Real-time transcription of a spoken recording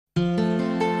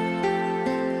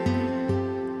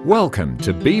Welcome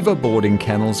to Belvoir Boarding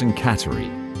Kennels and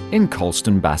Cattery in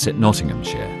Colston Bassett,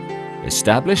 Nottinghamshire,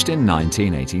 established in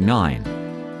 1989.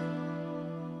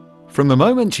 From the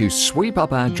moment you sweep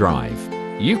up our drive,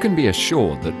 you can be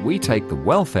assured that we take the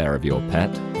welfare of your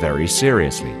pet very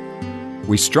seriously.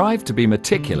 We strive to be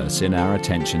meticulous in our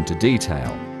attention to detail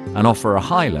and offer a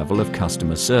high level of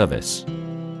customer service.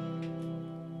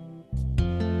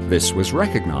 This was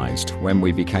recognised when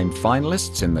we became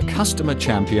finalists in the Customer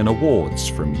Champion Awards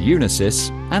from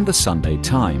Unisys and the Sunday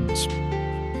Times.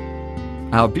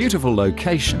 Our beautiful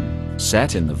location,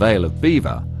 set in the Vale of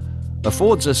Belvoir,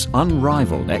 affords us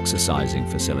unrivalled exercising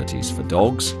facilities for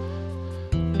dogs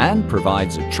and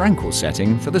provides a tranquil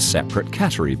setting for the separate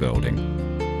cattery building.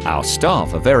 Our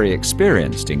staff are very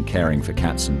experienced in caring for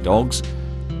cats and dogs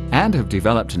and have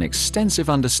developed an extensive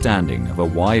understanding of a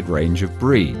wide range of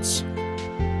breeds,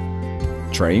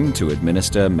 trained to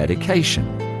administer medication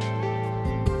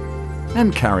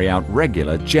and carry out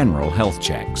regular general health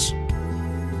checks.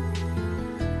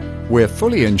 We're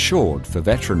fully insured for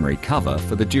veterinary cover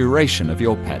for the duration of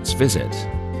your pet's visit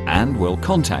and will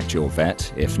contact your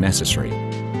vet if necessary.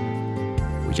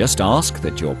 We just ask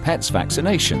that your pet's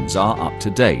vaccinations are up to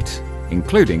date,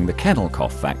 including the kennel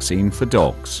cough vaccine for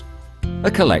dogs.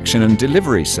 A collection and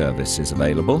delivery service is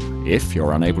available if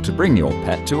you're unable to bring your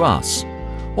pet to us,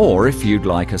 or if you'd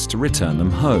like us to return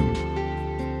them home.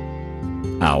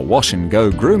 Our wash and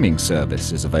go grooming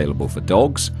service is available for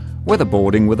dogs, whether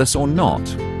boarding with us or not,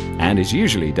 and is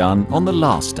usually done on the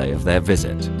last day of their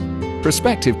visit.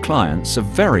 Prospective clients are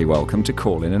very welcome to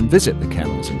call in and visit the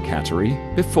kennels and cattery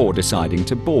before deciding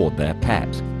to board their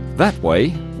pet. That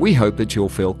way, we hope that you'll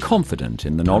feel confident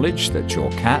in the knowledge that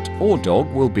your cat or dog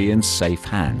will be in safe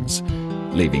hands,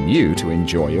 leaving you to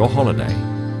enjoy your holiday.